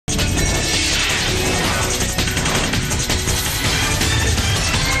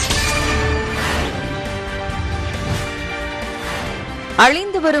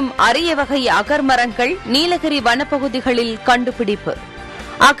அழிந்து வரும் அரிய வகை அகர் மரங்கள் நீலகிரி வனப்பகுதிகளில் கண்டுபிடிப்பு.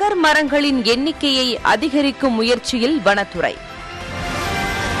 அகர் மரங்களின் எண்ணிக்கையை அதிகரிக்கும் முயற்சியில் வனத்துறை.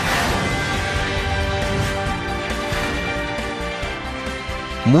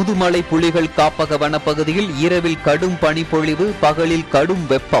 முதுமலை புலிகள் காப்பக வனப்பகுதியில் இரவில் கடும் பனிப்பொழிவு, பகலில் கடும்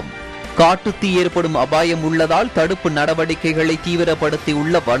வெப்பம். காட்டுத்தீ ஏற்படும் அபாயம் உள்ளதால் தடுப்பு நடவடிக்கைகளை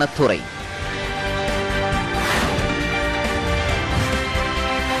தீவிரப்படுத்தியுள்ள வனத்துறை.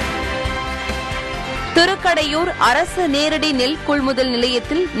 திருக்கடையூர் அரசு நேரடி நெல் கொள்முதல்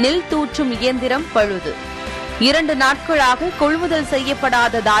நிலையத்தில் நெல் தூற்றும் இயந்திரம் பழுது. 2 நாட்களாக கொள்முதல்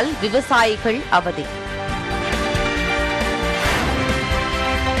செய்யப்படாததால் விவசாயிகள் அவதி.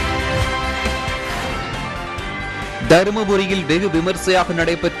 தருமபுரியில் வெகு விமர்சையாக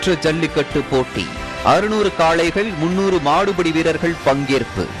நடைபெற்ற ஜல்லிக்கட்டு போட்டி. 600 காளைகள், 300 மாடுபிடி வீரர்கள்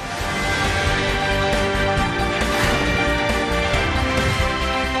பங்கேற்பு.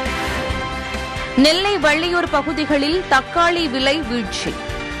 நெல்லை வள்ளியூர் பகுதிகளில் தக்காளி விலை வீழ்ச்சி.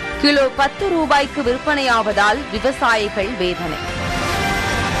 கிலோ 10 ரூபாய்க்கு விற்பனையாவதால் விவசாயிகள் வேதனை.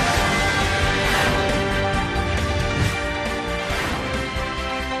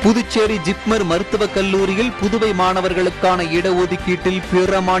 புதுச்சேரி ஜிப்மர் மருத்துவக் கல்லூரியில் புதுவை மாணவர்களுக்கான இடஒதுக்கீட்டில்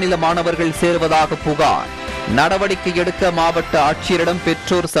பிற மாநில மாணவர்கள் சேர்வதாக புகார். நடவடிக்கை எடுக்க மாவட்ட ஆட்சியரிடம்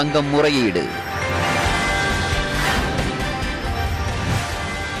பெற்றோர் சங்கம் முறையீடு.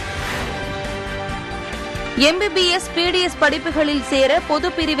 MBBS, PDS படிப்புகளில் சேர பொது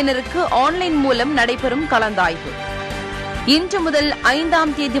பிரிவினருக்கு ஆன்லைன் மூலம் நடைபெறும் கலந்தாய்வு. இன்று முதல்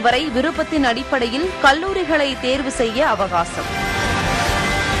 5ஆம் தேதி வரை விருப்பத்தின் அடிப்படையில் கல்லூரிகளை தேர்வு செய்ய அவகாசம்.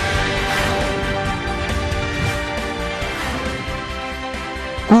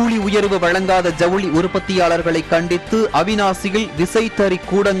 கூலி உயர்வு வழங்காத ஜவுளி உற்பத்தியாளர்களை கண்டித்து அவிநாசியில் விசைத்தறி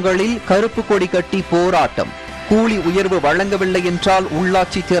கூடங்களில் கருப்பு கொடி கட்டி போராட்டம். கூலி உயர்வு வழங்கவில்லை என்றால்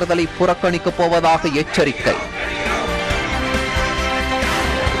உள்ளாட்சி தேர்தலை புறக்கணிக்கப் போவதாக எச்சரிக்கை.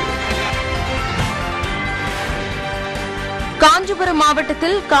 காஞ்சிபுரம்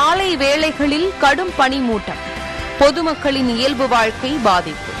மாவட்டத்தில் காலை வேளைகளில் கடும் பனிமூட்டம். பொதுமக்களின் இயல்பு வாழ்க்கை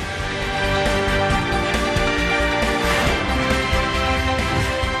பாதிப்பு.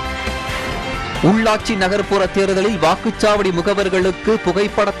 உள்ளாட்சி நகர்ப்புற தேர்தலில் வாக்குச்சாவடி முகவர்களுக்கு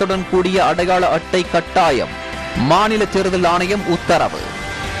புகைப்படத்துடன் கூடிய அடையாள அட்டை கட்டாயம். மாநில தேர்தல் ஆணையம் உத்தரவு.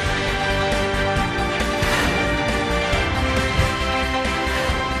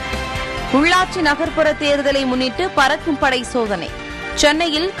 உள்ளாட்சி நகர்ப்புற தேர்தலை முன்னிட்டு பறக்கும் படை சோதனை.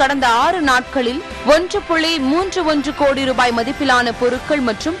 சென்னையில் கடந்த 6 நாட்களில் 1.31 கோடி ரூபாய் மதிப்பிலான பொருட்கள்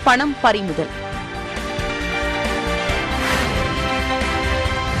மற்றும் பணம் பறிமுதல்.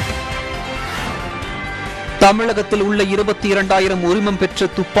 தமிழகத்தில் உள்ள 22,000 உரிமம் பெற்ற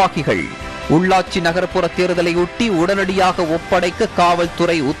துப்பாக்கிகள் உள்ளாட்சி நகர்ப்புற தேர்தலையொட்டி உடனடியாக ஒப்படைக்க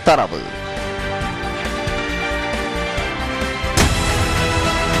காவல்துறை உத்தரவு.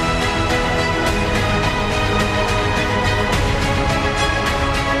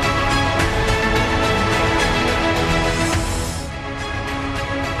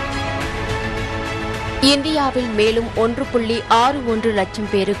 இந்தியாவில் மேலும் 1.61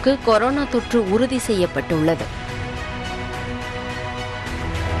 லட்சம் பேருக்கு கொரோனா தொற்று உறுதி செய்யப்பட்டுள்ளது.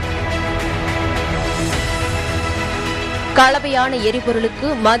 கலவையான எரிபொருளுக்கு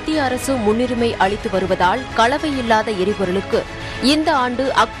மத்திய அரசு முன்னுரிமை அளித்து வருவதால் கலவையில்லாத எரிபொருளுக்கு இந்த ஆண்டு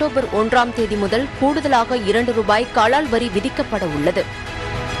அக்டோபர் 1ஆம் தேதி முதல் கூடுதலாக 2 ரூபாய் கலால் வரி விதிக்கப்பட உள்ளது.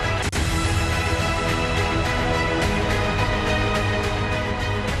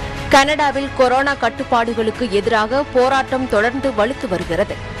 கனடாவில் கொரோனா கட்டுப்பாடுகளுக்கு எதிராக போராட்டம் தொடர்ந்து வலுத்து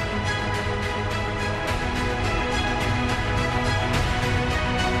வருகிறது.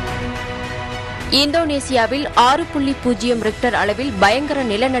 இந்தோனேசியாவில் 6.0 ரிக்டர் அளவில் பயங்கர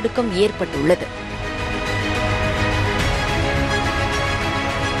நிலநடுக்கம் ஏற்பட்டுள்ளது.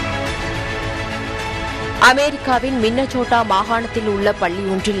 அமெரிக்காவின் மின்னசோட்டா மாகாணத்தில் உள்ள பள்ளி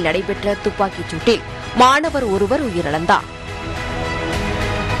ஒன்றில் நடைபெற்ற துப்பாக்கிச் சூட்டில் மாணவர் ஒருவர் உயிரிழந்தார்.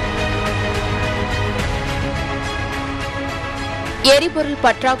 எரிபொருள்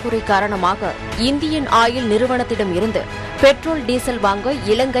பற்றாக்குறை காரணமாக இந்தியன் ஆயில் நிறுவனத்திடம் இருந்து பெட்ரோல், டீசல் வாங்க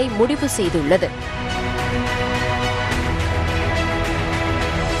இலங்கை முடிவு செய்துள்ளது.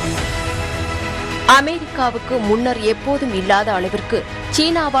 அமெரிக்காவுக்கு முன்னர் எப்போதும் இல்லாத அளவிற்கு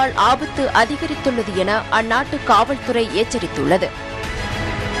சீனாவால் ஆபத்து அதிகரித்துள்ளது என அந்நாட்டு காவல்துறை எச்சரித்துள்ளது.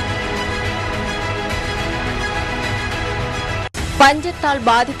 பஞ்சத்தால்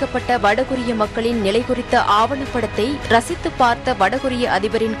பாதிக்கப்பட்ட வடகொரிய மக்களின் நிலை குறித்த ஆவணப்படத்தை ரசித்து பார்த்த வடகொரிய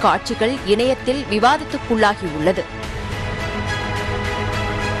அதிபரின் காட்சிகள் இணையத்தில் விவாதத்துக்குள்ளாகியுள்ளது.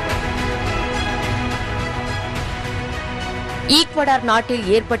 ஈக்வடார் நாட்டில்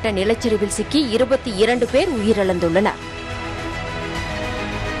ஏற்பட்ட நிலச்சரிவில் சிக்கி 22 பேர் உயிரிழந்துள்ளனர்.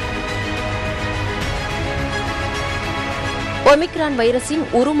 ஒமிக்ரான் வைரஸின்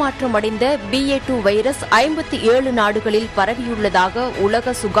உருமாற்றம் அடைந்த BA.2 வைரஸ் 57 நாடுகளில் பரவியுள்ளதாக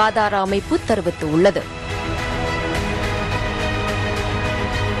உலக சுகாதார அமைப்பு தெரிவித்துள்ளது.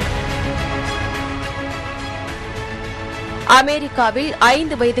 அமெரிக்காவில்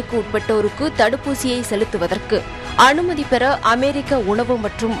 5 வயதுக்கு உட்பட்டோருக்கு தடுப்பூசியை செலுத்துவதற்கு அனுமதி பெற அமெரிக்க உணவு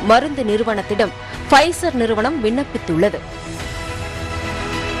மற்றும் மருந்து நிறுவனத்திடம் ஃபைசர் நிறுவனம் விண்ணப்பித்துள்ளது.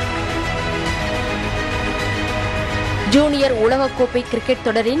 ஜூனியர் உலகக்கோப்பை கிரிக்கெட்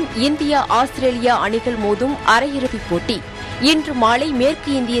தொடரின் இந்தியா ஆஸ்திரேலியா அணிகள் மோதும் அரையிறுதிப் போட்டி இன்று மாலை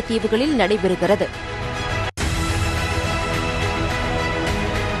மேற்கு இந்திய தீவுகளில் நடைபெறுகிறது.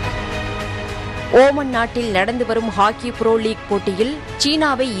 ஓமன் நாட்டில் நடந்து வரும் ஹாக்கி புரோ லீக் போட்டியில்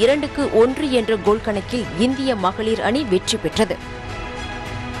சீனாவை 2-1 என்ற கோல் கணக்கில் இந்திய மகளிர் அணி வெற்றி பெற்றது.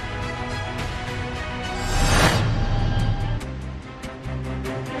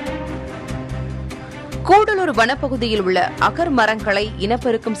 கூடலூர் வனப்பகுதியில் உள்ள அகர் மரங்களை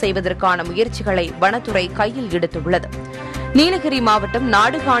இனப்பெருக்கம் செய்வதற்கான முயற்சிகளை வனத்துறை கையில் எடுத்துள்ளது. நீலகிரி மாவட்டம்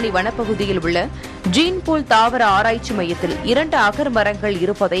நாடுகாணி வனப்பகுதியில் உள்ள ஜீன்போல் தாவர ஆராய்ச்சி மையத்தில் 2 அகர் மரங்கள்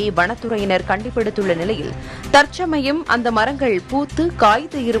இருப்பதை வனத்துறையினர் கண்டுபிடித்துள்ள நிலையில் தற்சமயம் அந்த மரங்கள் பூத்து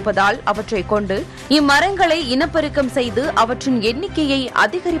காய்த்து இருப்பதால் அவற்றை கொண்டு இம்மரங்களை இனப்பெருக்கம் செய்து அவற்றின் எண்ணிக்கையை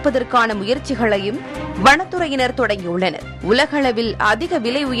அதிகரிப்பதற்கான முயற்சிகளையும் வனத்துறையினர் தொடங்கியுள்ளனர். உலகளவில் அதிக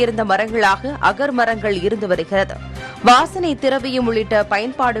விலை உயர்ந்த மரங்களாக அகர் மரங்கள் இருந்து வருகிறது. வாசனை திரவியம் உள்ளிட்ட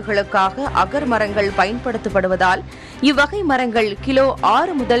பயன்பாடுகளுக்காக அகர் மரங்கள் பயன்படுத்தப்படுவதால் இவ்வகை மரங்கள் கிலோ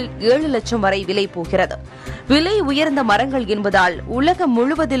 6 முதல் 7 லட்சம் வரை விலை போகிறது. விலை உயர்ந்த மரங்கள் என்பதால் உலகம்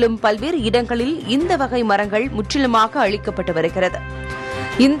முழுவதிலும் பல்வேறு இடங்களில் இந்த வகை மரங்கள் முற்றிலுமாக அழிக்கப்பட்டு வருகிறது.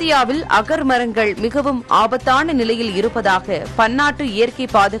 இந்தியாவில் அகர் மரங்கள் மிகவும் ஆபத்தான நிலையில் இருப்பதாக பன்னாட்டு இயற்கை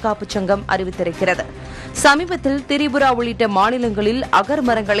பாதுகாப்பு சங்கம் அறிவித்திருக்கிறது. சமீபத்தில் திரிபுரா உள்ளிட்ட மாநிலங்களில் அகர்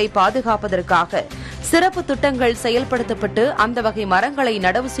மரங்களை பாதுகாப்பதற்காக சிறப்பு திட்டங்கள் செயல்படுத்தப்பட்டு அந்த வகை மரங்களை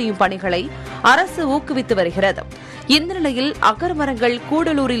நடவு செய்யும் பணிகளை அரசு ஊக்குவித்து வருகிறது. இந்த நிலையில் அகர் மரங்கள்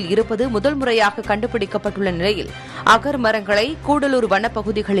கூடலூரில் இருப்பது முதல் முறையாக கண்டுபிடிக்கப்பட்டுள்ள நிலையில் அகர் மரங்களை கூடலூர்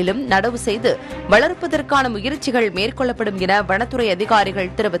வனப்பகுதிகளிலும் நடவு செய்து வளர்ப்பதற்கான முயற்சிகள் மேற்கொள்ளப்படும் என வனத்துறை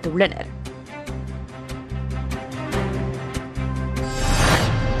அதிகாரிகள் தெரிவித்துள்ளனர்.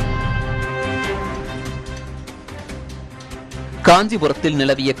 காஞ்சிபுரத்தில்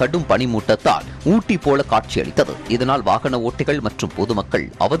நிலவிய கடும் பனிமூட்டத்தால் ஊட்டி போல காட்சியளித்தது. இதனால் வாகன ஓட்டிகள் மற்றும் பொதுமக்கள்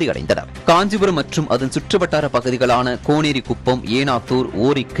அவதியடைந்தனர். காஞ்சிபுரம் மற்றும் அதன் சுற்றுவட்டார பகுதிகளான கோனேரிக்குப்பம், ஏனாத்தூர்,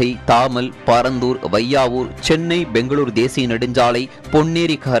 ஓரிக்கை, தாமல், பரந்தூர், வையாவூர், சென்னை பெங்களூர் தேசிய நெடுஞ்சாலை,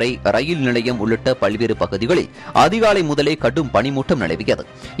 பொன்னேரி கரை ரயில் நிலையம் உள்ளிட்ட பல்வேறு பகுதிகளில் அதிகாலை முதலே கடும் பனிமூட்டம் நிலவியது.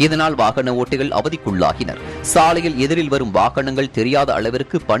 இதனால் வாகன ஓட்டிகள் அவதிக்குள்ளாகினர். சாலையில் எதிரில் வரும் வாகனங்கள் தெரியாத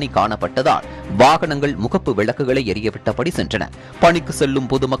அளவிற்கு பனி காணப்பட்டதால் வாகனங்கள் முகப்பு விளக்குகளை எரியவிட்டபடி சென்றன. பணிக்கு செல்லும்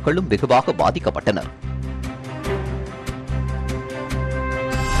பொதுமக்களும் வெகுவாக பாதிக்கப்பட்டனர்.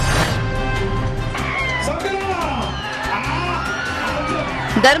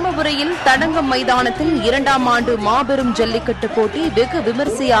 தர்மபுரியில் தடங்கம் மைதானத்தில் 2ஆம் ஆண்டு மாபெரும் ஜல்லிக்கட்டு போட்டி வெகு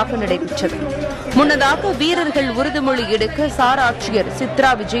விமரிசையாக நடைபெற்றது. முன்னதாக வீரர்கள் உறுதிமொழி எடுக்க சார் ஆட்சியர்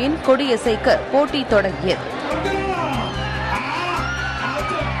சித்ரா விஜயன் கொடியசைக்க போட்டி தொடங்கியது.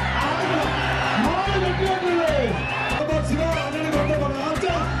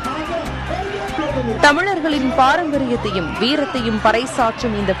 தமிழர்களின் பாரம்பரியத்தையும் வீரத்தையும்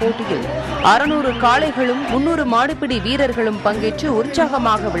பறைசாற்றும் இந்த போட்டியில் 600 காளைகளும் 300 மாடுபிடி வீரர்களும் பங்கேற்று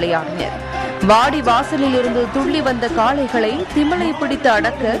உற்சாகமாக விளையாடினர். வாடி வாசலில் இருந்து துள்ளி வந்த காளைகளை திமிலை பிடித்து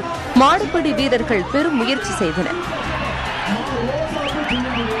அடக்க மாடுபிடி வீரர்கள் பெரும் முயற்சி செய்தனர்.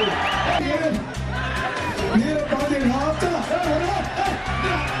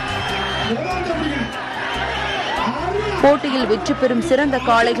 போட்டியில் வெற்றி பெறும் சிறந்த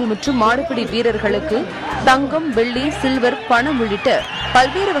காளைகள் மற்றும் மாடுபிடி வீரர்களுக்கு தங்கம், வெள்ளி, சில்வர், பணம் உள்ளிட்ட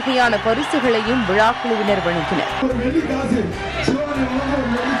பல்வேறு வகையான பரிசுகளையும் விழாக்குழுவினர் வழங்கினர்.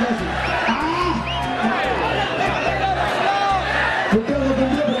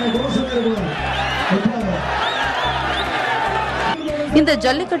 இந்த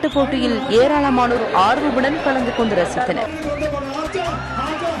ஜல்லிக்கட்டு போட்டியில் ஏராளமானோர் ஆர்வமுடன் கலந்து கொண்டு ரசித்தனர்.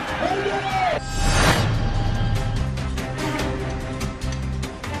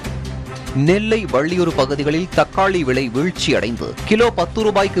 நெல்லை வள்ளியூர் பகுதிகளில் தக்காளி விலை வீழ்ச்சியடைந்து கிலோ 10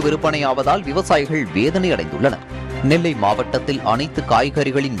 ரூபாய்க்கு விற்பனையாவதால் விவசாயிகள் வேதனை அடைந்துள்ளனர். நெல்லை மாவட்டத்தில் அனைத்து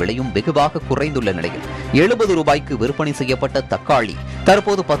காய்கறிகளின் விலையும் வெகுவாக குறைந்துள்ள நிலையில் 70 ரூபாய்க்கு விற்பனை செய்யப்பட்ட தக்காளி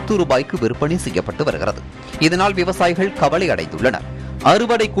தற்போது 10 ரூபாய்க்கு விற்பனை செய்யப்பட்டு வருகிறது. இதனால் விவசாயிகள் கவலை அடைந்துள்ளனர்.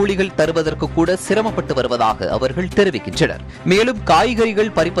 அறுவடை கூலிகள் தருவதற்கு கூட சிரமப்பட்டு வருவதாக அவர்கள் தெரிவிக்கின்றனர். மேலும்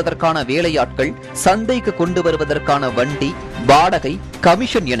காய்கறிகள் பறிப்பதற்கான வேலையாட்கள், சந்தைக்கு கொண்டு வருவதற்கான வண்டி, வாடகை,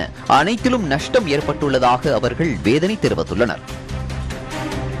 கமிஷன் என அனைத்திலும் நஷ்டம் ஏற்பட்டுள்ளதாக அவர்கள் வேதனை தெரிவித்துள்ளனர்.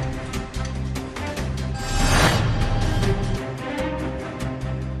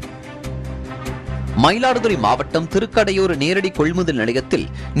 மயிலாடுதுறை மாவட்டம் திருக்கடையூர் நேரடி கொள்முதல் நிலையத்தில்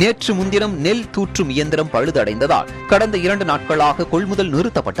நேற்று முன்தினம் நெல் தூற்றும் இயந்திரம் பழுதடைந்ததால் கடந்த 2 நாட்களாக கொள்முதல்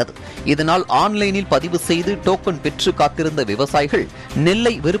நிறுத்தப்பட்டது. இதனால் ஆன்லைனில் பதிவு செய்து டோக்கன் பெற்று காத்திருந்த விவசாயிகள்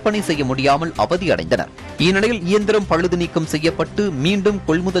நெல்லை விற்பனை செய்ய முடியாமல் அவதியடைந்தனர். இந்நிலையில் இயந்திரம் பழுது நீக்கம் செய்யப்பட்டு மீண்டும்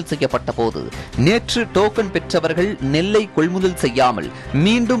கொள்முதல் செய்யப்பட்ட போது நேற்று டோக்கன் பெற்றவர்கள் நெல்லை கொள்முதல் செய்யாமல்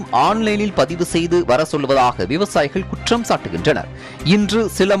மீண்டும் ஆன்லைனில் பதிவு செய்து வர சொல்வதாக விவசாயிகள் குற்றம் சாட்டுகின்றனர். இன்று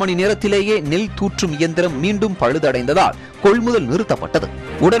சில மணி நேரத்திலேயே நெல் தூற்றும் இயந்திரம் மீண்டும் பழுதடைந்ததால் கொள்முதல் நிறுத்தப்பட்டது.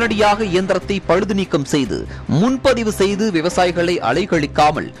 உடனடியாக இயந்திரத்தை பழுது நீக்கம் செய்து முன்பதிவு செய்து விவசாயிகளை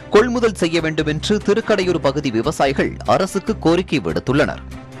அலைக்கழிக்காமல் கொள்முதல் செய்ய வேண்டும் என்று திருக்கடையூர் பகுதி விவசாயிகள் அரசுக்கு கோரிக்கை விடுத்துள்ளனர்.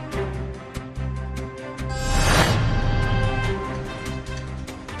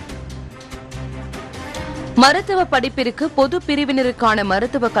 மருத்துவ படிப்பிற்கு பொது பிரிவினருக்கான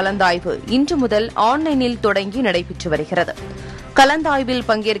மருத்துவ கலந்தாய்வு இன்று முதல் ஆன்லைனில் தொடங்கி நடைபெற்று வருகிறது. கலந்தாய்வில்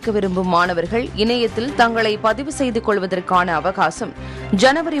பங்கேற்க விரும்பும் மாணவர்கள் இணையத்தில் தங்களை பதிவு செய்து கொள்வதற்கான அவகாசம்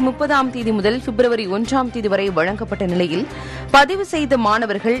ஜனவரி 30 முதல் பிப்ரவரி 1 வரை வழங்கப்பட்ட நிலையில் பதிவு செய்த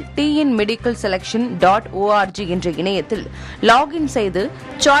மாணவர்கள் tnmedicalselection.org என்ற இணையத்தில் லாகின் செய்து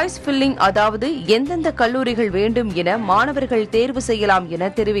சாய்ஸ் ஃபில்லிங், அதாவது எந்தெந்த கல்லூரிகள் வேண்டும் என மாணவர்கள் தேர்வு செய்யலாம் என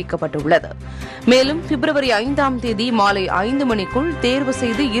தெரிவிக்கப்பட்டுள்ளது. மேலும் பிப்ரவரி 5 மாலை 5 மணிக்குள் தேர்வு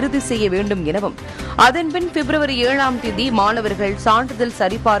செய்து இறுதி செய்ய வேண்டும் எனவும் அதன்பின் பிப்ரவரி 7 மாணவர்கள் சான்றிதழ்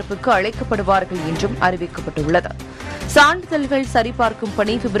சரிபார்ப்புக்கு அழைக்கப்படுவார்கள் என்றும் அறிவிக்கப்பட்டுள்ளது. சான்றிதழ்கள் சரிபார்க்கும்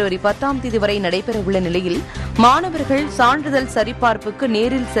பணி பிப்ரவரி 10 வரை நடைபெறவுள்ள நிலையில் மாணவர்கள் சான்றிதழ் சரிபார்ப்புக்கு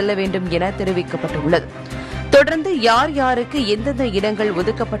நேரில் செல்ல வேண்டும் என தெரிவிக்கப்பட்டுள்ளது. தொடர்ந்து யார் யாருக்கு எந்தெந்த இடங்கள்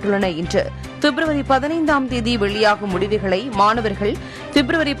ஒதுக்கப்பட்டுள்ளன என்று பிப்ரவரி 15 வெளியாகும் முடிவுகளை மாணவர்கள்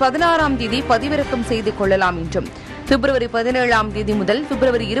பிப்ரவரி 16 பதிவிறக்கம் செய்து கொள்ளலாம் என்றும் பிப்ரவரி 17 முதல்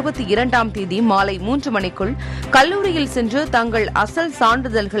பிப்ரவரி 22 மாலை 3 மணிக்குள் கல்லூரியில் சென்று தங்கள் அசல்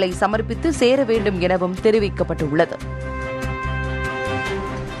சான்றிதழ்களை சமர்ப்பித்து சேர வேண்டும் எனவும் தெரிவிக்கப்பட்டுள்ளது.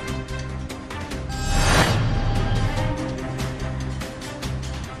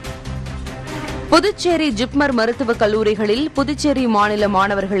 புதுச்சேரி ஜிப்மர் மருத்துவக் கல்லூரிகளில் புதுச்சேரி மாநில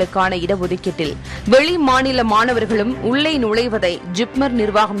மாணவர்களுக்கான இடஒதுக்கீட்டில் வெளி மாநில மாணவர்களும் உள்ளே நுழைவதை ஜிப்மர்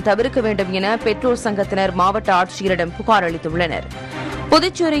நிர்வாகம் தவிர்க்க வேண்டும் என பெற்றோர் சங்கத்தினர் மாவட்ட ஆட்சியரிடம் புகார் அளித்துள்ளனர்.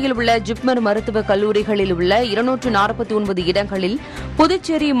 புதுச்சேரியில் உள்ள ஜிப்மர் மருத்துவக் கல்லூரிகளில் உள்ள 249 இடங்களில்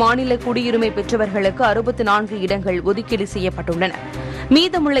புதுச்சேரி மாநில குடியுரிமை பெற்றவர்களுக்கு 64 இடங்கள் ஒதுக்கீடு செய்யப்பட்டுள்ளன.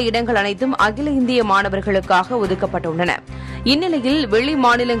 மீதமுள்ள இடங்கள் அனைத்தும் அகில இந்திய மாணவர்களுக்காக ஒதுக்கப்பட்டுள்ளன. இந்நிலையில் வெளி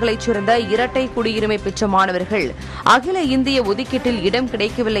மாநிலங்களைச் சேர்ந்த இரட்டை குடியுரிமை பெற்ற மாணவர்கள் அகில இந்திய ஒதுக்கீட்டில் இடம்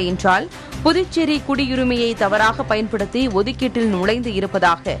கிடைக்கவில்லை என்றால் புதுச்சேரி குடியுரிமையை தவறாக பயன்படுத்தி ஒதுக்கீட்டில் நுழைந்து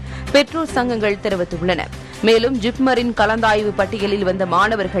இருப்பதாக பெற்றோர் சங்கங்கள் தெரிவித்துள்ளன. மேலும் ஜிப்மரின் கலந்தாய்வு பட்டியலில் வந்த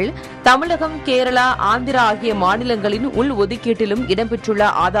மாணவர்கள் தமிழகம், கேரளா, ஆந்திரா ஆகிய மாநிலங்களின் உள் ஒதுக்கீட்டிலும் இடம்பெற்றுள்ள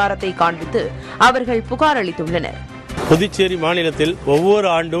ஆதாரத்தை காண்பித்து அவர்கள் புகார் அளித்துள்ளனர். புதுச்சேரி மாநிலத்தில் ஒவ்வொரு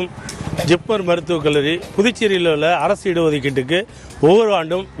ஆண்டும் ஜிப்மர் மருத்துவக் கல்லூரி புதுச்சேரியில் உள்ள அரசு இடஒதுக்கீட்டுக்கு ஒவ்வொரு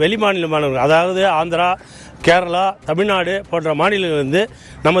ஆண்டும் வெளிமாநில மாணவர்கள், அதாவது ஆந்திரா, கேரளா, தமிழ்நாடு போன்ற மாநிலங்களிலிருந்து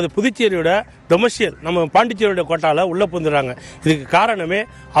நமது புதுச்சேரியோட டொமஸ்டியல் நம்ம பாண்டிச்சேரியோட கோட்டாவில் உள்ள புந்துடுறாங்க. இதுக்கு காரணமே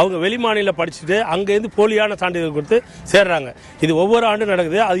அவங்க வெளிமாநில படிச்சுட்டு அங்கேருந்து போலியான சான்றிதழ் கொடுத்து சேர்றாங்க. இது ஒவ்வொரு ஆண்டும்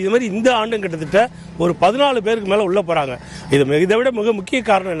நடக்குது. அது இது மாதிரி இந்த ஆண்டும் கிட்டத்தட்ட ஒரு 14 பேருக்கு மேலே உள்ள போகிறாங்க. இதை விட மிக முக்கிய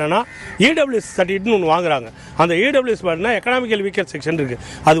காரணம் என்னன்னா இடபிள்யூஎஸ் சர்டிஃபிகேட்னு ஒன்று வாங்குறாங்க. அந்த இடபிள்யூஎஸ் பார்த்தீங்கன்னா எக்கனாமிக்கல் வீக்கர் செக்ஷன் இருக்கு.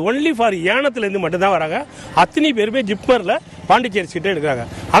 அது ஒன்லி ஃபார் யானத்திலேருந்து மட்டும்தான் வராங்க. அத்தனை பேருமே ஜிப்மரில் பாண்டிச்சேரி சீட்டை எடுக்கிறாங்க.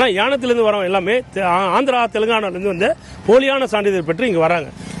 ஆனால் யானத்திலேருந்து வரவங்க எல்லாமே ஆந்திரா, தெலுங்கானாலேருந்து வந்து போலியான சான்றிதழ் பெற்று இங்கே வராங்க.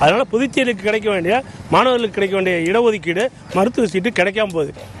 அதனால புதுச்சேரிக்கு கிடைக்க வேண்டிய மாணவர்களுக்கு கிடைக்க வேண்டிய இடஒதுக்கீடு, மருத்துவ சீட்டு கிடைக்காம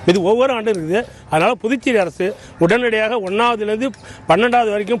போகுது. இது ஒவ்வொரு ஆண்டும் இருக்குது. அதனால புதுச்சேரி அரசு உடனடியாக 1ஆவதுலேருந்து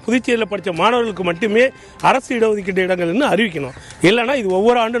 12ஆவது வரைக்கும் புதுச்சேரியில் படித்த மாணவர்களுக்கு மட்டுமே அரசு இடஒதுக்கீட்டு இடங்கள்னு அறிவிக்கணும். இல்லைன்னா இது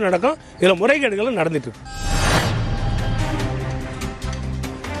ஒவ்வொரு ஆண்டும் நடக்கும். இதில் முறைகேடுகளும் நடந்துட்டு இருக்கு.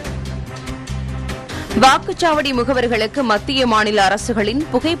 வாக்குச்சாவடி முகவர்களுக்கு மத்திய மாநில அரசுகளின்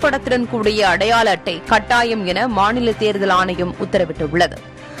புகைப்படத்துடன் கூடிய அடையாள அட்டை கட்டாயம் என மாநில தேர்தல் ஆணையம் உத்தரவிட்டுள்ளது.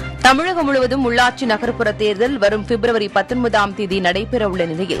 தமிழகம் முழுவதும் உள்ளாட்சி நகர்ப்புற தேர்தல் வரும் பிப்ரவரி 19 நடைபெறவுள்ள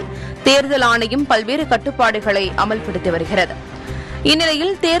நிலையில் தேர்தல் ஆணையம் பல்வேறு கட்டுப்பாடுகளை அமல்படுத்தி வருகிறது.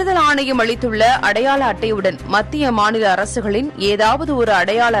 இந்நிலையில் தேர்தல் ஆணையம் அளித்துள்ள அடையாள அட்டையுடன் மத்திய மாநில அரசுகளின் ஏதாவது ஒரு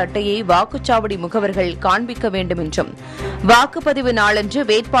அடையாள அட்டையை வாக்குச்சாவடி முகவர்கள் காண்பிக்க வேண்டும் என்றும் வாக்குப்பதிவு நாளன்று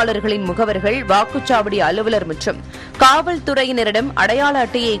வேட்பாளர்களின் முகவர்கள் வாக்குச்சாவடி அலுவலர் மற்றும் காவல்துறையினரிடம் அடையாள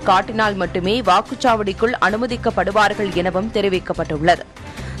அட்டையை காட்டினால் மட்டுமே வாக்குச்சாவடிக்குள் அனுமதிக்கப்படுவார்கள் எனவும் தெரிவிக்கப்பட்டுள்ளது.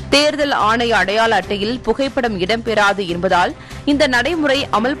 தேர்தல் ஆணைய அடையாள அட்டையில் புகைப்படம் இடம்பெறாது என்பதால் இந்த நடைமுறை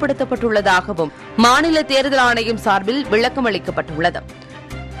அமல்படுத்தப்பட்டுள்ளதாகவும் மாநில தேர்தல் ஆணையம் சார்பில் விளக்கம் அளிக்கப்பட்டுள்ளது.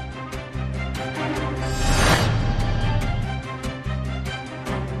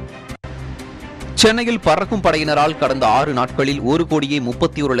 சென்னையில் பறக்கும் படையினரால் கடந்த 6 நாட்களில்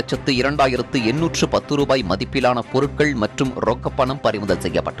 1,31,02,810 ரூபாய் மதிப்பிலான பொருட்கள் மற்றும் ரொக்கப்பணம் பறிமுதல்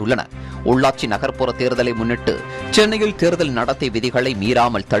செய்யப்பட்டுள்ளன. உள்ளாட்சி நகர்ப்புற தேர்தலை முன்னிட்டு சென்னையில் தேர்தல் நடத்தை விதிகளை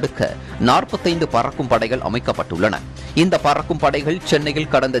மீறாமல் தடுக்க 45 பறக்கும் படைகள் அமைக்கப்பட்டுள்ளன. இந்த பறக்கும் படைகள்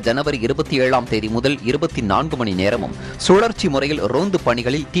சென்னையில் கடந்த ஜனவரி 27ஆம் தேதி முதல் 24 மணி நேரமும் சுழற்சி முறையில் ரோந்து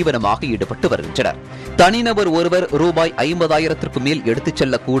பணிகளில் தீவிரமாக ஈடுபட்டு வருகின்றனர். தனிநபர் ஒருவர் ரூபாய் 50,000ற்கு மேல் எடுத்துச்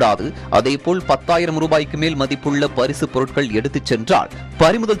செல்லக்கூடாது. அதேபோல் 10,000 ரூபாய்க்கு மேல் மதிப்புள்ள பரிசு பொருட்கள் எடுத்துச் சென்றால்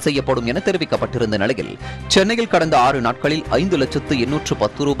பறிமுதல் செய்யப்படும் என தெரிவிக்கப்பட்டிருந்த நிலையில் சென்னையில் கடந்த 6 நாட்களில்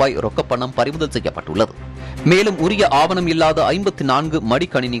 5,810 ரூபாய் ரொக்கப்பணம் பறிமுதல் செய்யப்பட்டுள்ளது. மேலும் உரிய ஆவணம் இல்லாத 54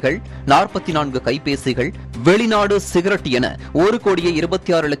 மடிக்கணினிகள், 44 கைபேசிகள், வெளிநாடு சிகரெட் என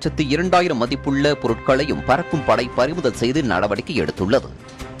 1,26,02,000 மதிப்புள்ள பொருட்களையும் பறக்கும் படை பறிமுதல் செய்து நடவடிக்கை எடுத்துள்ளது.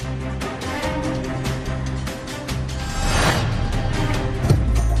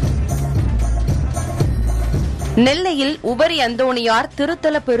 நெல்லையில் உபரி அந்தோணியார்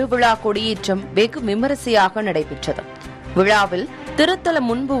திருத்தல பெருவிழா கொடியேற்றம் வெகு விமரிசையாக நடைபெற்றது. விழாவில் திருத்தல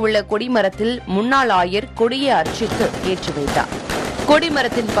முன்பு உள்ள கொடிமரத்தில் முன்னாள் ஆயர் கொடியை அர்ச்சித்து ஏற்றி வைத்தார்.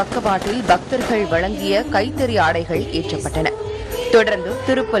 கொடிமரத்தின் பக்கவாட்டில் பக்தர்கள் வழங்கிய கைத்தறி ஆடைகள் ஏற்றப்பட்டன. தொடர்ந்து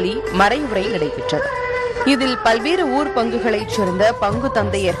திருப்பலி, மறைவுரை நடைபெற்றது. இதில் பல்வேறு ஊர் பங்குகளைச் சேர்ந்த பங்கு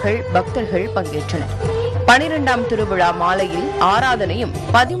தந்தையர்கள், பக்தர்கள் பங்கேற்றனர். 12ஆம் திருவிழா மாலையில் ஆராதனையும்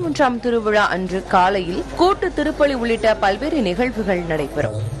 13ஆம் திருவிழா அன்று காலையில் கூட்டு திருப்பலி உள்ளிட்ட பல்வேறு நிகழ்வுகள்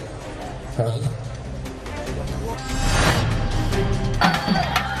நடைபெறும்.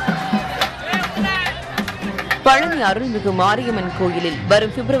 பழனி அருள்மிகு மாரியம்மன் கோயிலில்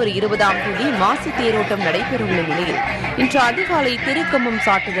வரும் பிப்ரவரி 20ஆம் தேதி மாசி தேரோட்டம் நடைபெறவுள்ள நிலையில் இன்று அதிகாலை திருக்கம்பம்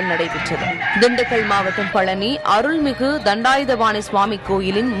சாட்டுதல் நடைபெற்றது. திண்டுக்கல் மாவட்டம் பழனி அருள்மிகு தண்டாயுதபாணி சுவாமி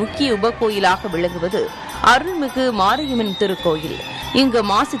கோயிலின் முக்கிய உபகோயிலாக விளங்குவது அருள்மிகு மாரியம்மன் திருக்கோயில். இங்கு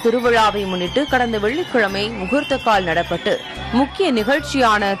மாசி திருவிழாவை முன்னிட்டு கடந்த வெள்ளிக்கிழமை முகூர்த்த கால் நடப்பட்டு முக்கிய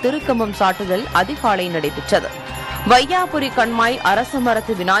நிகழ்ச்சியான திருக்கம்பம் சாட்டுதல் அதிகாலை நடைபெற்றது. வையாபுரி கண்மாய்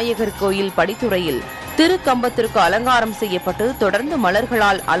அரசமரத்து விநாயகர் கோயில் படித்துறையில் திருக்கம்பத்திற்கு அலங்காரம் செய்யப்பட்டு தொடர்ந்து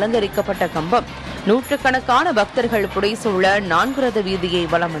மலர்களால் அலங்கரிக்கப்பட்ட கம்பம் நூற்றுக்கணக்கான பக்தர்கள் புடைசூழ 4 ரத வீதியை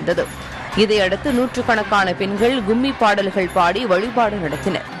வலம் வந்தது. இதையடுத்து நூற்றுக்கணக்கான பெண்கள் கும்மி பாடல்கள் பாடி வழிபாடு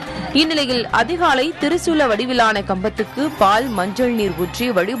நடத்தினர். இந்நிலையில் அதிகாலை திருசூல வடிவிலான கம்பத்துக்கு பால், மஞ்சள் நீர் ஊற்றி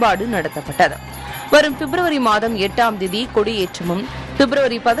வழிபாடு நடத்தப்பட்டது. வரும் பிப்ரவரி மாதம் 8ஆம் தேதி கொடியேற்றமும்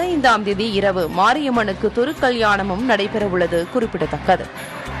பிப்ரவரி 15ஆம் தேதி இரவு மாரியம்மனுக்கு திருக்கல்யாணமும் நடைபெறவுள்ளது குறிப்பிடத்தக்கது.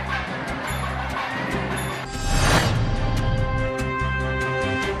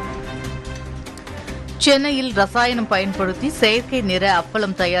 சென்னையில் ரசாயனம் பயன்படுத்தி செயற்கை நிற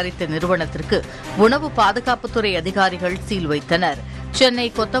அப்பளம் தயாரித்த நிறுவனத்திற்கு உணவு பாதுகாப்புத்துறை அதிகாரிகள் சீல் வைத்தனர். சென்னை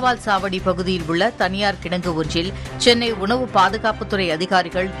கொத்தவால் சாவடி பகுதியில் உள்ள தனியார் கிடங்கு ஒன்றில் சென்னை உணவு பாதுகாப்புத்துறை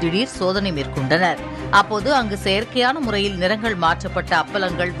அதிகாரிகள் திடீர் சோதனை மேற்கொண்டனர். அப்போது அங்கு செயற்கையான முறையில் நிறங்கள் மாற்றப்பட்ட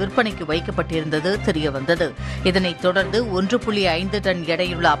அப்பளங்கள் விற்பனைக்கு வைக்கப்பட்டிருந்தது தெரியவந்தது. இதனைத் தொடர்ந்து 1.5 டன்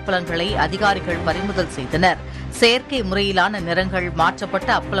எடையுள்ள அப்பளங்களை அதிகாரிகள் பறிமுதல் செய்தனர். செயற்கை முறையிலான நிறங்கள் மாற்றப்பட்ட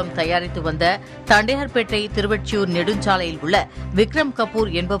அப்பளம் தயாரித்து வந்த தண்டையார்பேட்டை திருவொற்றியூர் நெடுஞ்சாலையில் உள்ள விக்ரம் கபூர்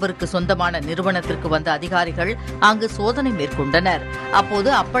என்பவருக்கு சொந்தமான நிறுவனத்திற்கு வந்த அதிகாரிகள் அங்கு சோதனை மேற்கொண்டனர். அப்போது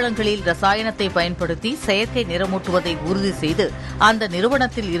அப்பளங்களில் ரசாயனத்தை பயன்படுத்தி செயற்கை நிறமூட்டுவதை உறுதி செய்து அந்த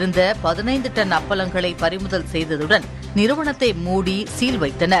நிறுவனத்தில் இருந்த 15 டன் அப்பளங்களை பறிமுதல் செய்ததுடன் நிறுவனத்தை மூடி சீல்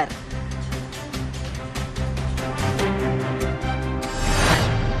வைத்தனர்.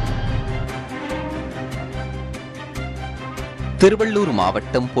 திருவள்ளூர்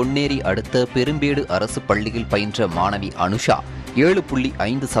மாவட்டம் பொன்னேரி அடுத்த பெரும்பேடு அரசு பள்ளியில் பயின்ற மாணவி அனுஷா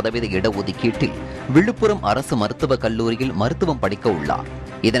 7.5% இடஒதுக்கீட்டில் விழுப்புரம் அரசு மருத்துவக் கல்லூரியில் மருத்துவம் படிக்க உள்ளார்.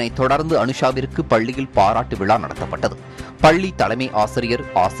 இதனைத் தொடர்ந்து அனுஷாவிற்கு பள்ளியில் பாராட்டு விழா நடத்தப்பட்டது. பள்ளி தலைமை ஆசிரியர்,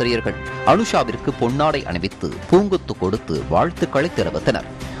 ஆசிரியர்கள் அனுஷாவிற்கு பொன்னாடை அணிவித்து பூங்கொத்து கொடுத்து வாழ்த்துக்களை தெரிவித்தனர்.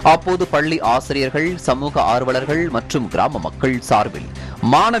 அப்போது பள்ளி ஆசிரியர்கள், சமூக ஆர்வலர்கள் மற்றும் கிராம மக்கள் சார்பில்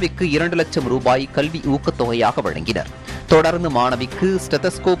மாணவிக்கு 2 லட்சம் ரூபாய் கல்வி ஊக்கத்தொகையாக வழங்கினர். தொடர்ந்து மாணவிக்கு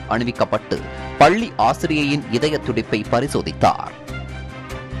ஸ்டெதஸ்கோப் அணிவிக்கப்பட்டு பள்ளி ஆசிரியையின் இதய துடிப்பை பரிசோதித்தார்.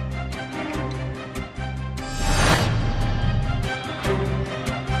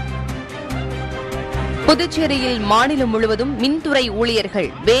 புதுச்சேரியில் மாநிலம் முழுவதும் மின்துறை ஊழியர்கள்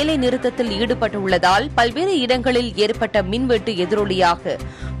வேலை நிறுத்தத்தில் ஈடுபட்டுள்ளதால் பல்வேறு இடங்களில் ஏற்பட்ட மின்வெட்டு எதிரொலியாக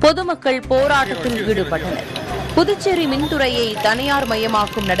பொதுமக்கள் போராட்டத்தில் ஈடுபட்டனர். புதுச்சேரி மின்துறையை தனியார்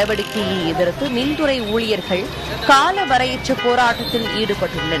மயமாக்கும் நடவடிக்கையை எதிர்த்து மின்துறை ஊழியர்கள் காலவரையற்ற போராட்டத்தில்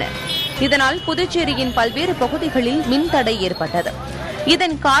ஈடுபட்டுள்ளனர். இதனால் புதுச்சேரியின் பல்வேறு பகுதிகளில் மின்தடை ஏற்பட்டது.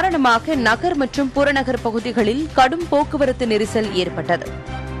 இதன் காரணமாக நகர் மற்றும் புறநகர் பகுதிகளில் கடும் போக்குவரத்து நெரிசல் ஏற்பட்டது.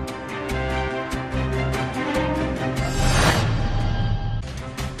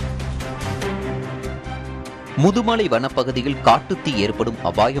 முதுமலை வனப்பகுதியில் காட்டுத்தீ ஏற்படும்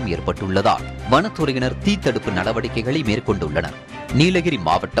அபாயம் ஏற்பட்டுள்ளதால் வனத்துறையினர் தீத்தடுப்பு நடவடிக்கைகளை மேற்கொண்டுள்ளனர். நீலகிரி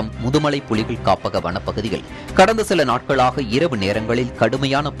மாவட்டம் முதுமலை புலிகள் காப்பக வனப்பகுதியில் கடந்த சில நாட்களாக இரவு நேரங்களில்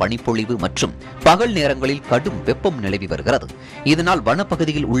கடுமையான பனிப்பொழிவு மற்றும் பகல் நேரங்களில் கடும் வெப்பம் நிலவி வருகிறது. இதனால்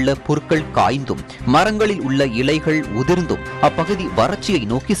வனப்பகுதியில் உள்ள புற்கள் காய்ந்தும் மரங்களில் உள்ள இலைகள் உதிர்ந்தும் அப்பகுதி வறட்சியை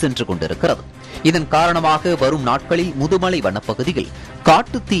நோக்கி சென்று கொண்டிருக்கிறது. இதன் காரணமாக வரும் நாட்களில் முதுமலை வனப்பகுதியில்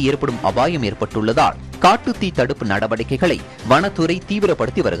காட்டுத்தீ ஏற்படும் அபாயம் ஏற்பட்டுள்ளதால் காட்டுத்தீ தடுப்பு நடவடிக்கைகளை வனத்துறை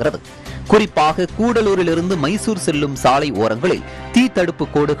தீவிரப்படுத்தி வருகிறது. குறிப்பாக கூடலூரிலிருந்து மைசூர் செல்லும் சாலை ஓரங்களில் தீ தடுப்பு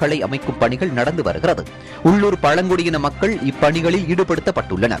கோடுகளை அமைக்கும் பணிகள் நடந்து வருகிறது. உள்ளூர் பழங்குடியின மக்கள் இப்பணிகளில்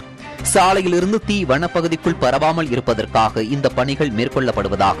ஈடுபடுத்தப்பட்டுள்ளனர். சாலையிலிருந்து தீ வனப்பகுதிக்குள் பரவாமல் இருப்பதற்காக இந்த பணிகள்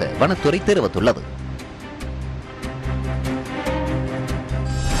மேற்கொள்ளப்படுவதாக வனத்துறை தெரிவித்துள்ளது.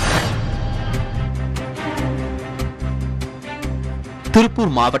 திருப்பூர்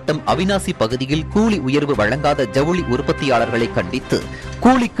மாவட்டம் அவினாசி பகுதியில் கூலி உயர்வு வழங்காத ஜவுளி உற்பத்தியாளர்களை கண்டித்து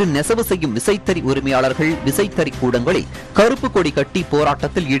கூலிக்கு நெசவு செய்யும் விசைத்தறி உரிமையாளர்கள் விசைத்தறி கூடங்களில் கருப்பு கொடி கட்டி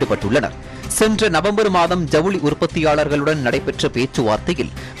போராட்டத்தில் ஈடுபட்டுள்ளனர். சென்ற நவம்பர் மாதம் ஜவுளி உற்பத்தியாளர்களுடன் நடைபெற்ற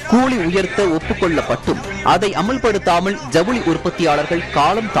பேச்சுவார்த்தையில் கூலி உயர்த்த ஒப்புக்கொள்ளப்பட்டும் அதை அமல்படுத்தாமல் ஜவுளி உற்பத்தியாளர்கள்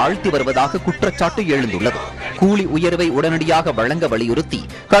காலம் தாழ்த்தி வருவதாக குற்றச்சாட்டு எழுந்துள்ளது. கூலி உயர்வை உடனடியாக வழங்க வலியுறுத்தி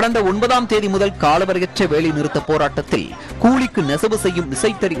கடந்த 9ஆம் தேதி முதல் காலவரையற்ற வேலை நிறுத்த போராட்டத்தில் கூலிக்கு நெசவு செய்யும்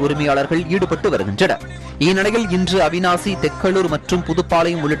விசைத்தறி உரிமையாளர்கள் ஈடுபட்டு வருகின்றனர். இந்நிலையில் இன்று அவினாசி, தெக்கலூர் மற்றும்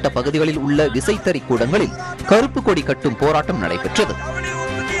புதுப்பாளையம் உள்ளிட்ட பகுதிகளில் உள்ள விசைத்தறி கூடங்களில் கருப்பு கொடி கட்டும் போராட்டம் நடைபெற்றது.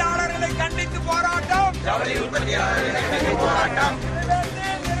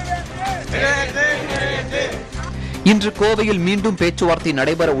 இன்று கோவையில் மீண்டும் பேச்சுவார்த்தை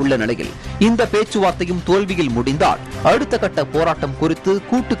நடைபெற உள்ள நிலையில் இந்த பேச்சுவார்த்தையும் தோல்வியில் முடிந்தால் அடுத்த கட்ட போராட்டம் குறித்து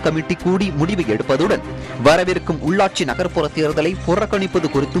கூட்டு கமிட்டி கூடி முடிவு எடுப்பதுடன் வரவிருக்கும் உள்ளாட்சி நகர்ப்புற தேர்தலை புறக்கணிப்பது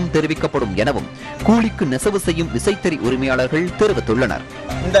குறித்தும் தெரிவிக்கப்படும் எனவும் கூலிக்கு நெசவு செய்யும் விசைத்தறி உரிமையாளர்கள் தெரிவித்துள்ளனர்.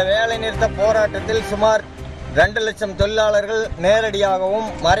 இந்த வேலை நிறுத்த போராட்டத்தில் சுமார் 2 லட்சம் தொழிலாளர்கள் நேரடியாகவும்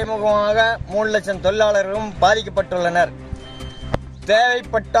மறைமுகமாக 3 லட்சம் தொழிலாளர்களும் பாதிக்கப்பட்டுள்ளனர்.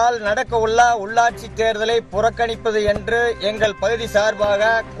 தேவைப்பட்டால் நடக்க உள்ள உள்ளாட்சி தேர்தலை புறக்கணிப்பது என்று எங்கள் பகுதி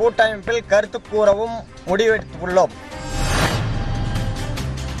சார்பாக கூட்டமைப்பில் கருத்து கூறவும் முடிவெடுத்துள்ளோம்.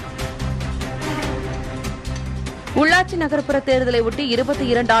 உள்ளாட்சி நகர்ப்புற தேர்தலை ஒட்டி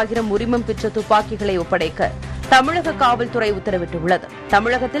 22,000 உரிமம் பெற்ற துப்பாக்கிகளை ஒப்படைக்க தமிழக காவல்துறை உத்தரவிட்டுள்ளது.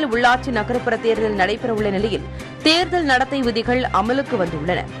 தமிழகத்தில் உள்ளாட்சி நகர்ப்புற தேர்தல் நடைபெறவுள்ள நிலையில் தேர்தல் நடத்தை விதிகள் அமலுக்கு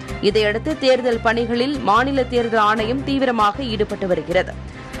வந்துள்ளன. இதையடுத்து தேர்தல் பணிகளில் மாநில தேர்தல் ஆணையம் தீவிரமாக ஈடுபட்டு வருகிறது.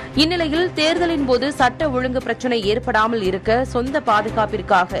 இந்நிலையில் தேர்தலின் போது சட்ட ஒழுங்கு பிரச்சினை ஏற்படாமல் இருக்க சொந்த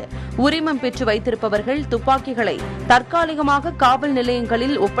பாதுகாப்பிற்காக உரிமம் பெற்று வைத்திருப்பவர்கள் துப்பாக்கிகளை தற்காலிகமாக காவல்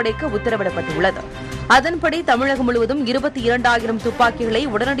நிலையங்களில் ஒப்படைக்க உத்தரவிடப்பட்டுள்ளது. அதன்படி தமிழகம் முழுவதும் 22,000 துப்பாக்கிகளை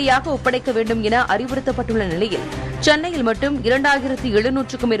உடனடியாக ஒப்படைக்க வேண்டும் என அறிவுறுத்தப்பட்டுள்ள நிலையில் சென்னையில் மட்டும்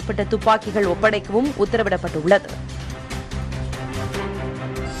 2,700க்கும் மேற்பட்ட துப்பாக்கிகள் ஒப்படைக்கவும் உத்தரவிடப்பட்டுள்ளது.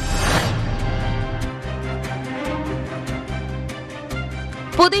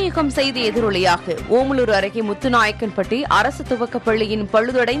 புதுயுகம் செய்தி எதிரொலியாக ஓமலூர் அருகே முத்துநாயக்கன்பட்டி அரசு துவக்கப் பள்ளியின்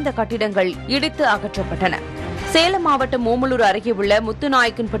பழுதடைந்த கட்டிடங்கள் இடித்து அகற்றப்பட்டன. சேலம் மாவட்டம் ஓமலூர் அருகே உள்ள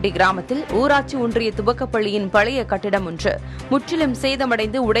முத்துநாயக்கன்பட்டி கிராமத்தில் ஊராட்சி ஒன்றிய துவக்கப்பள்ளியின் பழைய கட்டிடம் ஒன்று முற்றிலும்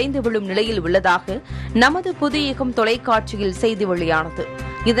சேதமடைந்து உடைந்து விழும் நிலையில் உள்ளதாக நமது புதுயுகம் தொலைக்காட்சியில் செய்தி வெளியானது.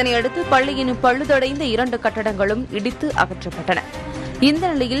 இதனையடுத்து பள்ளியின் பழுதடைந்த 2 கட்டடங்களும் இடித்து அகற்றப்பட்டன. இந்த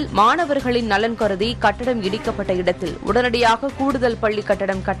நிலையில் மாணவர்களின் நலன் கருதி கட்டடம் இடிக்கப்பட்ட இடத்தில் உடனடியாக கூடுதல் பள்ளி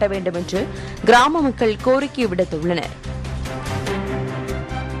கட்டடம் கட்ட வேண்டும் என்று கிராம மக்கள் கோரிக்கை விடுத்துள்ளனர்.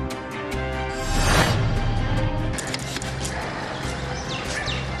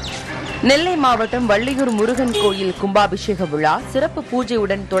 நெல்லை மாவட்டம் வள்ளியூர் முருகன் கோயில் கும்பாபிஷேக விழா சிறப்பு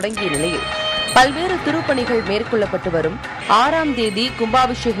பூஜையுடன் தொடங்கிய நிலையில் பல்வேறு திருப்பணிகள் மேற்கொள்ளப்பட்டு வரும் 6ஆம் தேதி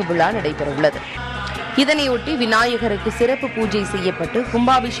கும்பாபிஷேக விழா நடைபெறவுள்ளது. இதனையொட்டி விநாயகருக்கு சிறப்பு பூஜை செய்யப்பட்டு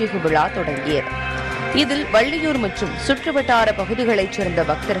கும்பாபிஷேக விழா தொடங்கியது. இதில் வள்ளியூர் மற்றும் சுற்றுவட்டார பகுதிகளைச் சேர்ந்த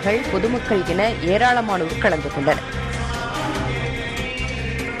பக்தர்கள், பொதுமக்கள் என ஏராளமானோர் கலந்து கொண்டனர்.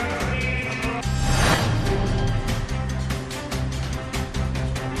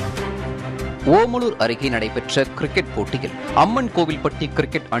 ஓமலூர் அருகே நடைபெற்ற கிரிக்கெட் போட்டியில் அம்மன் கோவில்பட்டி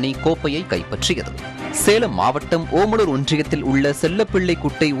கிரிக்கெட் அணி கோப்பையை கைப்பற்றியது. சேலம் மாவட்டம் ஓமலூர் ஒன்றியத்தில் உள்ள செல்லப்பிள்ளை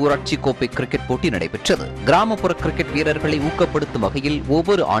குட்டை ஊராட்சி கோப்பை கிரிக்கெட் போட்டி நடைபெற்றது. கிராமப்புற கிரிக்கெட் வீரர்களை ஊக்கப்படுத்தும் வகையில்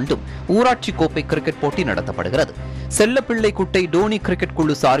ஒவ்வொரு ஆண்டும் ஊராட்சி கோப்பை கிரிக்கெட் போட்டி நடத்தப்படுகிறது. செல்லப்பிள்ளை குட்டை டோனி கிரிக்கெட்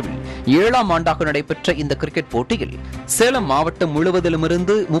குழு சார்பில் 7ஆம் ஆண்டாக நடைபெற்ற இந்த கிரிக்கெட் போட்டியில் சேலம் மாவட்டம்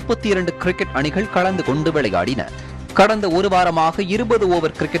முழுவதிலுமிருந்து 32 கிரிக்கெட் அணிகள் கலந்து கொண்டு விளையாடின. கடந்த ஒரு வாரமாக 20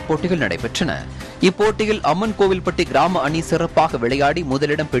 ஓவர் கிரிக்கெட் போட்டிகள் நடைபெற்றன. இப்போட்டியில் அம்மன் கோவில்பட்டி கிராம அணி சிறப்பாக விளையாடி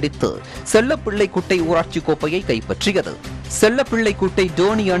முதலிடம் பிடித்து செல்லப்பிள்ளை குட்டை ஊராட்சி கோப்பையை கைப்பற்றியது. செல்லப்பிள்ளை குட்டை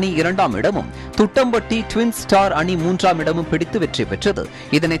டோனி அணி 2ஆம் இடமும், துட்டம்பட்டி ட்வின் ஸ்டார் அணி 3ஆம் இடமும் பிடித்து வெற்றி பெற்றது.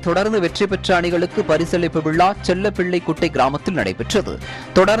 இதனைத் தொடர்ந்து வெற்றி பெற்ற அணிகளுக்கு பரிசளிப்பு விழா செல்லப்பிள்ளை குட்டை கிராமத்தில் நடைபெற்றது.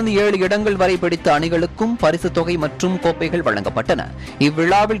 தொடர்ந்து 7 இடங்கள் வரை பிடித்த அணிகளுக்கும் பரிசு தொகை மற்றும் கோப்பைகள் வழங்கப்பட்டன.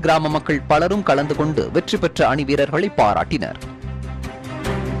 இவ்விழாவில் கிராம மக்கள் பலரும் கலந்து கொண்டு வெற்றி பெற்ற அணி வீரர்களை பாராட்டினர்.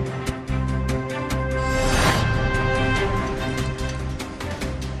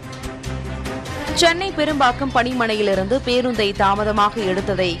 சென்னை பெரும்பாக்கம் பணிமனையிலிருந்து பேருந்தை தாமதமாக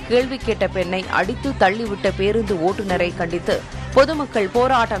எடுத்ததை கேள்வி கேட்ட பெண்ணை அடித்து தள்ளிவிட்ட பேருந்து ஓட்டுநரை கண்டித்து பொதுமக்கள்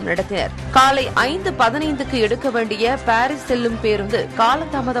போராட்டம் நடத்தினர். காலை 5:15க்கு எடுக்க வேண்டிய பாரிஸ் செல்லும் பேருந்து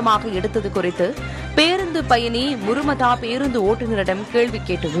காலதாமதமாக எடுத்தது குறித்து பேருந்து பயணி முருமதா பேருந்து ஓட்டுநரிடம் கேள்வி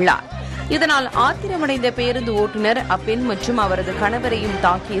கேட்டுள்ளார். இதனால் ஆத்திரமடைந்த பேருந்து ஓட்டுநர் அப்பெண் மற்றும் அவரது கணவரையும்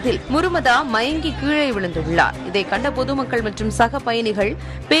தாக்கியதில் முருமதா மயங்கி கீழே விழுந்துள்ளார். இதை கண்ட பொதுமக்கள் மற்றும் சக பயணிகள்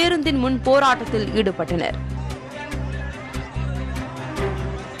பேருந்தின் முன் போராட்டத்தில் ஈடுபட்டனர்.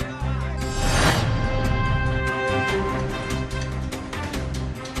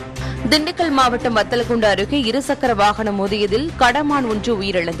 திண்டுக்கல் மாவட்டம் வத்தலக்குண்டு அருகே இருசக்கர வாகனம் மோதியதில் கடமான் ஒன்று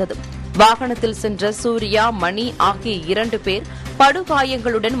உயிரிழந்தது. வாகனத்தில் சென்ற சூர்யா, மணி ஆகிய 2 பேர்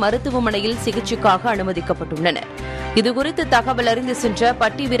படுகாயங்களுடன் மருத்துவமனையில் சிகிச்சைக்காக அனுமதிக்கப்பட்டுள்ளனர். இதுகுறித்து தகவல் அறிந்து சென்ற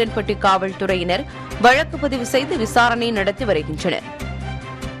பட்டிவீரன்பட்டி காவல்துறையினர் வழக்கு பதிவு செய்து விசாரணை நடத்தி வருகின்றனர்.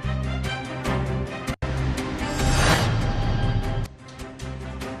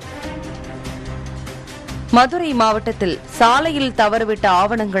 மதுரை மாவட்டத்தில் சாலையில் தவறவிட்ட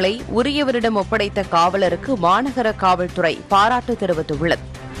ஆவணங்களை உரியவரிடம் ஒப்படைத்த காவலருக்கு மாநகர காவல்துறை பாராட்டு தெரிவித்துள்ளது.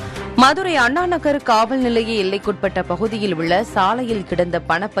 மதுரை அண்ணா நகர் காவல் நிலைய எல்லைக்குட்பட்ட பகுதியில் உள்ள சாலையில் கிடந்த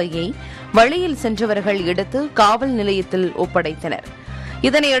பணப்பையை வழியில் சென்றவர்கள் எடுத்து காவல் நிலையத்தில் ஒப்படைத்தனர்.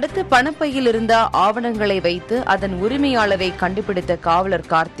 இதனையடுத்து பணப்பையில் இருந்த ஆவணங்களை வைத்து அதன் உரிமையாளரை கண்டுபிடித்த காவலர்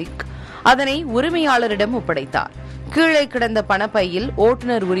கார்த்திக் அதனை உரிமையாளரிடம் ஒப்படைத்தார். கீழே கிடந்த பணப்பையில்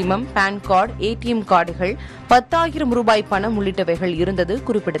ஓட்டுநர் உரிமம், பான் கார்டு, ஏடிஎம் கார்டுகள், 10,000 ரூபாய் பணம் உள்ளிட்டவைகள் இருந்தது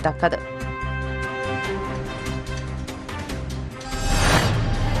குறிப்பிடத்தக்கது.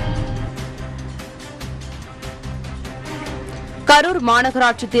 கரூர்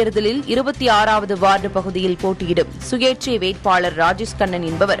மாநகராட்சி தேர்தலில் 26வது வார்டு பகுதியில் போட்டியிடும் சுயேட்சை வேட்பாளர் ராஜேஷ் கண்ணன்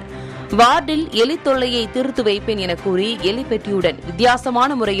என்பவர் வார்டில் எலி தொல்லையை தீர்த்து வைப்பேன் என கூறி எலிப்பெட்டியுடன்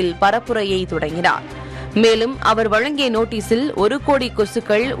வித்தியாசமான முறையில் பரப்புரையை தொடங்கினார். மேலும் அவர் வழங்கிய நோட்டீஸில் 1 கோடி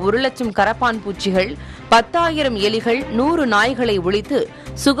கொசுக்கள், 1 லட்சம் கரப்பான் பூச்சிகள், 10,000 எலிகள், 100 நாய்களை ஒழித்து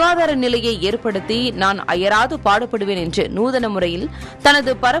சுகாதார நிலையை ஏற்படுத்தி நான் அயராது பாடுபடுவேன் என்று நூதன முறையில்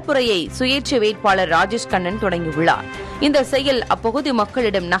தனது பரப்புரையை சுயேட்சை வேட்பாளர் ராஜேஷ் கண்ணன் தொடங்கியுள்ளார். இந்த செயல் அப்பகுதி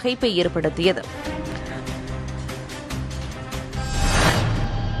மக்களிடம் நகைப்பை ஏற்படுத்தியது.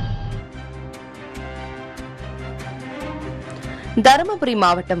 தருமபுரி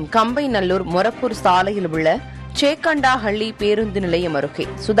மாவட்டம் கம்பைநல்லூர் மொரப்பூர் சாலையில் உள்ள சேக்கண்டாஹள்ளி பேருந்து நிலையம் அருகே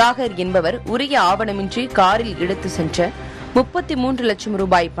சுதாகர் என்பவர் உரிய ஆவணமின்றி காரில் எடுத்து சென்ற 33 லட்சம்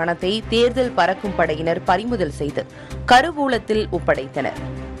ரூபாய் பணத்தை தேர்தல் பறக்கும் படையினர் பறிமுதல் செய்து கருவூலத்தில் ஒப்படைத்தனர்.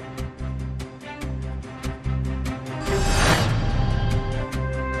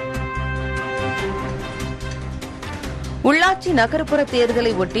 உள்ளாட்சி நகர்ப்புற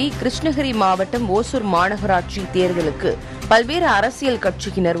தேர்தலை ஒட்டி கிருஷ்ணகிரி மாவட்டம் ஓசூர் மாநகராட்சி தேர்தலுக்கு பல்வேறு அரசியல்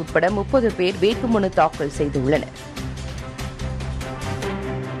கட்சியினர் உட்பட 30 பேர் வேட்புமனு தாக்கல் செய்துள்ளனர்.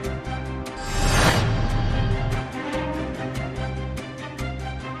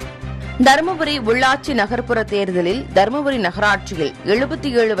 தருமபுரி உள்ளாட்சி நகர்ப்புற தேர்தலில் தருமபுரி நகராட்சியில்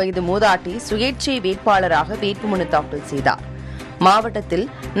 77 வயது மூதாட்டி சுயேட்சை வேட்பாளராக வேட்புமனு தாக்கல் செய்தார். மாவட்டத்தில்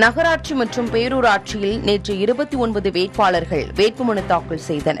நகராட்சி மற்றும் பேரூராட்சியில் நேற்று 29 வேட்பாளர்கள் வேட்புமனு தாக்கல்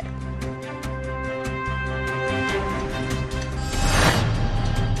செய்தனர்.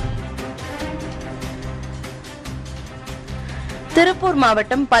 திருப்பூர்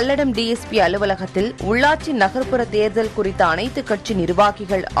மாவட்டம் பல்லடம் டிஎஸ்பி அலுவலகத்தில் உள்ளாட்சி நகர்ப்புற தேர்தல் குறித்த அனைத்து கட்சி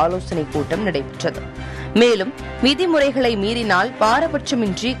நிர்வாகிகள் ஆலோசனைக் கூட்டம் நடைபெற்றது. மேலும் விதிமுறைகளை மீறினால்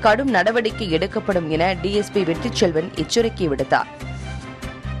பாரபட்சமின்றி கடும் நடவடிக்கை எடுக்கப்படும் என டிஎஸ்பி வெற்றிச்செல்வன் எச்சரிக்கை விடுத்தார்.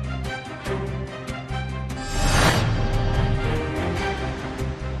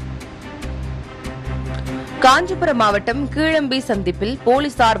 காஞ்சிபுரம் மாவட்டம் கீழம்பி சந்திப்பில்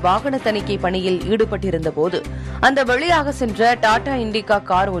போலீசார் வாகன தணிக்கை பணியில் ஈடுபட்டிருந்தபோது அந்த வழியாக சென்ற டாடா இண்டிகா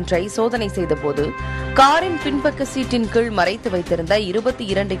கார் ஒன்றை சோதனை செய்தபோது காரின் பின்பக்க சீட்டின் கீழ் மறைத்து வைத்திருந்த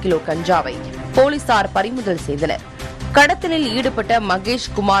 22 கிலோ கஞ்சாவை போலீசார் பறிமுதல் செய்தனர். கடத்தலில் ஈடுபட்ட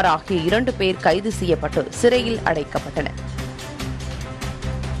மகேஷ் குமார் ஆகிய 2 பேர் கைது செய்யப்பட்டு சிறையில் அடைக்கப்பட்டனர்.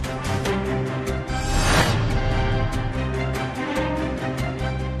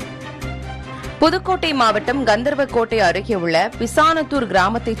 புதுக்கோட்டை மாவட்டம் கந்தர்வக்கோட்டை அருகே உள்ள பிசானத்தூர்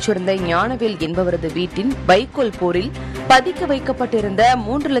கிராமத்தைச் சேர்ந்த ஞானவேல் என்பவரது வீட்டின் வைக்கோல் போரில் பதுக்கி வைக்கப்பட்டிருந்த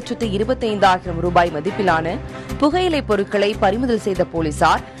 3,25,000 ரூபாய் மதிப்பிலான புகையிலை பொருட்களை பறிமுதல் செய்த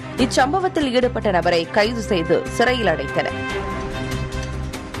போலீசார் இச்சம்பவத்தில் ஈடுபட்ட நபரை கைது செய்து சிறையில் அடைத்தனர்.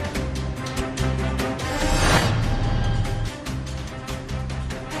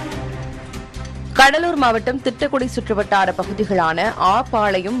 கடலூர் மாவட்டம் திட்டக்குடி சுற்றுவட்டார பகுதிகளான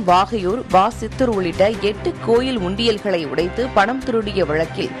ஆப்பாளையம், வாகையூர், வாசித்தூர் உள்ளிட்ட 8 கோயில் உண்டியல்களை உடைத்து பணம் திருடிய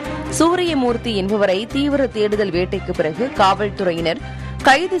வழக்கில் சூரியமூர்த்தி என்பவரை தீவிர தேடுதல் வேட்டைக்கு பிறகு காவல்துறையினர்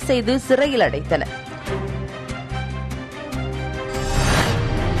கைது செய்து சிறையில் அடைத்தனர்.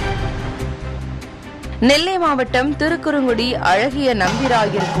 நெல்லை மாவட்டம் திருக்குறுங்குடி அழகிய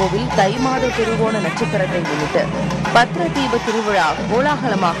நம்பிராயர் கோவில் தை மாத திருவோண நட்சத்திரத்தை முன்னிட்டு பத்திர தீப திருவிழா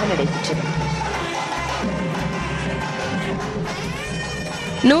கோலாகலமாக நடைபெற்றது.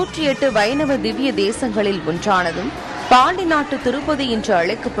 108 வைணவ திவ்ய தேசங்களில் ஒன்றானதும் பாண்டி நாட்டு திருப்பதி என்று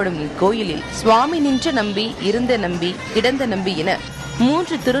அழைக்கப்படும் இக்கோயிலில் சுவாமி நின்ற நம்பி, இருந்த நம்பி, கிடந்த நம்பி என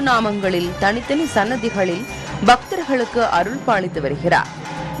 3 திருநாமங்களில் தனித்தனி சன்னதிகளில் பக்தர்களுக்கு அருள் பாலித்து வருகிறார்.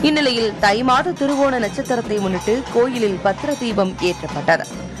 இந்நிலையில் தை மாத திருவோண நட்சத்திரத்தை முன்னிட்டு கோயிலில் பத்திர தீபம் ஏற்றப்பட்டது.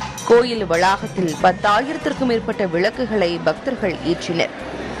 கோயில் வளாகத்தில் 10,000க்கும் மேற்பட்ட விளக்குகளை பக்தர்கள் ஏற்றினர்.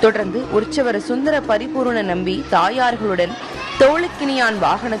 தொடர்ந்து உற்சவர் சுந்தர பரிபூர்ண நம்பி தாயார்களுடன் தோளுக்கினியான்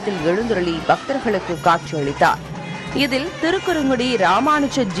வாகனத்தில் எழுந்தருளி பக்தர்களுக்கு காட்சியளித்தார். இதில் திருக்குறுங்குடி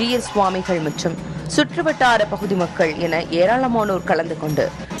ராமானுஜ ஜீயர் சுவாமிகள் மற்றும் சுற்றுவட்டார பகுதி மக்கள் என ஏராளமானோர் கலந்து கொண்டு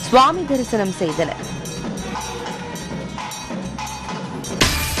சுவாமி தரிசனம் செய்தனர்.